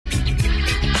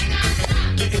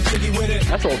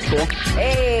That's old school.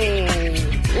 Hey.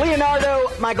 Leonardo,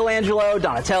 Michelangelo,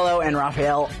 Donatello, and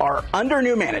Raphael are under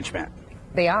new management.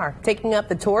 They are taking up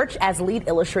the torch as lead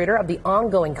illustrator of the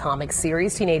ongoing comic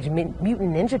series Teenage Mutant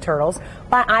Ninja Turtles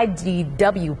by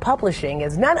IDW Publishing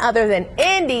is none other than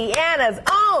Indiana's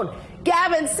own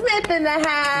Gavin Smith in the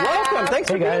house. Welcome.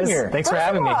 Thanks for being here. Thanks for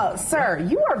having me. Sir,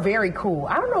 you are very cool.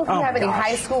 I don't know if you have any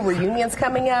high school reunions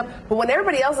coming up, but when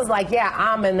everybody else is like, yeah,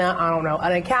 I'm an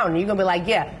accountant, you're going to be like,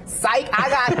 yeah, psych, I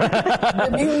got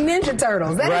the Mutant Ninja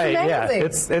Turtles. That is amazing.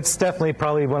 Yeah. It's definitely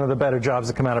probably one of the better jobs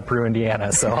to come out of Peru,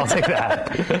 Indiana, so I'll take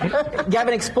that.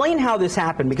 Gavin, explain how this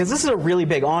happened, because this is a really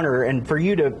big honor, and for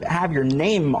you to have your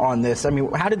name on this, I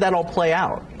mean, how did that all play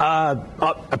out? I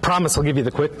promise I'll give you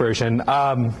the quick version.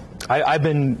 I've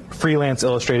been freelance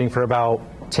illustrating for about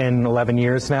 10, 11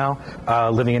 years now,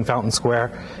 living in Fountain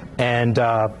Square. And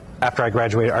after I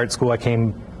graduated art school, I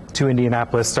came to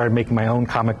Indianapolis, started making my own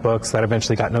comic books that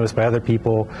eventually got noticed by other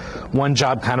people. One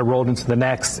job kind of rolled into the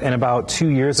next, and about 2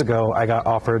 years ago, I got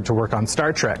offered to work on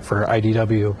Star Trek for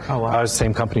IDW. Oh, wow. The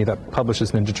same company that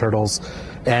publishes Ninja Turtles.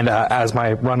 And as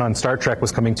my run on Star Trek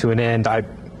was coming to an end, I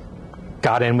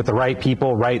got in with the right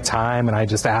people, right time, and I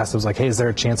just asked, I was like, hey, is there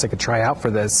a chance I could try out for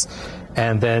this?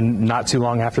 And then not too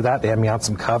long after that, they had me on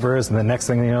some covers, and the next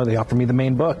thing you know, they offered me the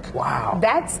main book. Wow.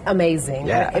 That's amazing.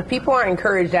 Yeah. If people aren't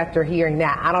encouraged after hearing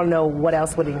that, I don't know what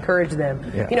else would encourage them.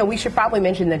 Yeah. You know, we should probably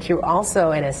mention that you're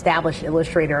also an established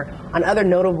illustrator on other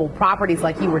notable properties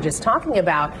like you were just talking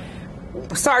about.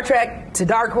 Star Trek to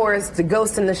Dark Horse to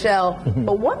Ghost in the Shell.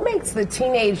 But what makes the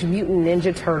Teenage Mutant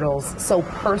Ninja Turtles so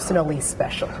personally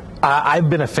special? I've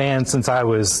been a fan since I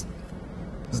was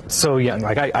so young.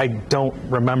 Like, I don't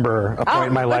remember a point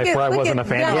in my life where I wasn't a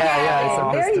fan.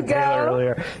 I said this to Taylor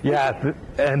earlier. Yeah,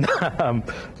 and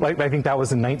like I think that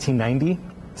was in 1990.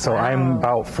 So I'm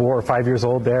about 4 or 5 years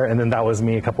old there, and then that was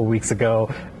me a couple weeks ago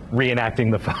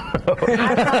reenacting the photo.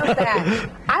 I love that.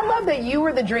 I love that you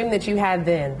were the dream that you had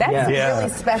then. That's really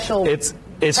special. It's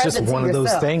just one of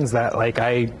those things that, like,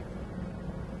 I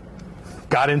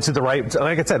got into the right,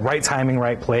 like I said, right timing,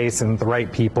 right place, and the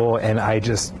right people, and I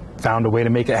just found a way to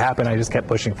make it happen. I just kept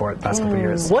pushing for it the past couple of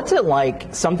years. What's it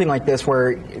like, something like this,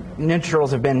 where Ninja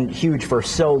Turtles have been huge for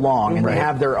so long, and they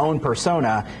have their own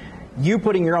persona, you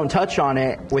putting your own touch on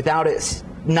it without it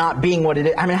not being what it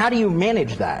is? I mean, how do you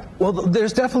manage that? Well,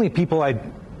 there's definitely people I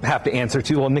have to answer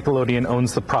to. Well, Nickelodeon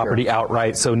owns the property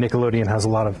outright, so Nickelodeon has a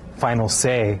lot of final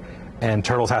say, and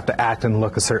Turtles have to act and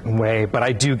look a certain way. But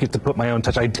I do get to put my own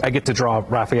touch. I get to draw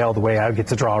Raphael the way I get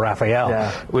to draw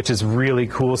Raphael, which is really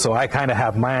cool. So I kind of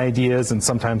have my ideas, and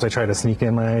sometimes I try to sneak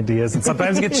in my ideas, and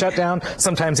sometimes it gets shut down,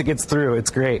 sometimes it gets through. It's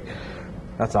great.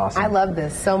 That's awesome. I love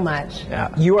this so much.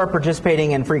 Yeah. You are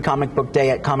participating in Free Comic Book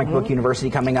Day at Comic Book University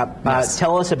coming up. Yes.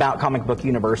 Tell us about Comic Book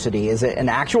University. Is it an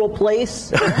actual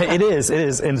place? It is.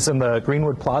 And it's in the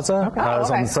Greenwood Plaza.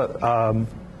 It's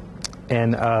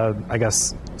in I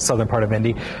guess, southern part of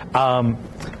Indy.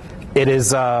 It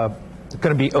is going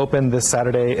to be open this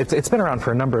Saturday. It's been around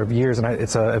for a number of years, and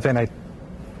it's an event I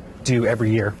do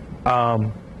every year.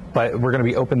 But we're going to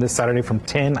be open this Saturday from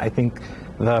 10. I think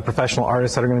the professional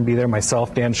artists that are going to be there,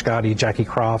 myself, Dan Scotty, Jackie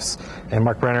Crofts, and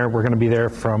Mark Brenner, we're going to be there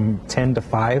from 10 to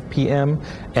 5 p.m.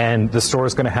 And the store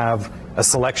is going to have a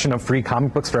selection of free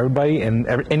comic books for everybody, and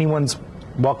anyone's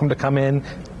welcome to come in,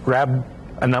 grab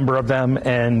a number of them,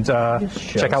 and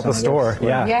check out the store.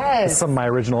 It's some of my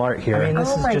original art here. I mean, this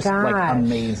is just like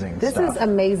amazing. This is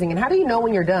amazing. And how do you know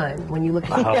when you're done? When you look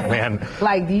like oh man,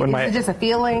 like is it just a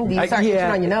feeling? Do you start itching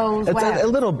on your nose? It's a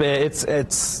little bit.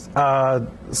 It's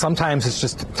sometimes it's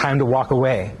just time to walk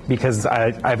away, because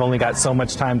I've only got so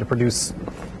much time to produce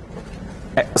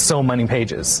so many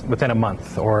pages within a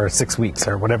month or 6 weeks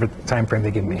or whatever time frame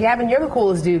they give me. Gavin, you're the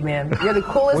coolest dude, man. You're the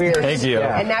coolest dude. Thank you.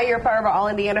 And now you're a part of our All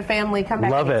Indiana family. Come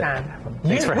back anytime.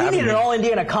 Thanks for having me. We need an All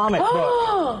Indiana comic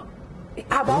book.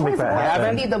 I've always wanted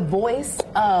to be the voice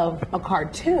of a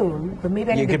cartoon, but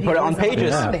maybe I need to could put it on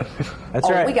pages. Yeah. That's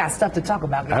right. We got stuff to talk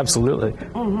about. Absolutely.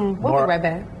 We'll be right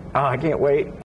back. Oh, I can't wait.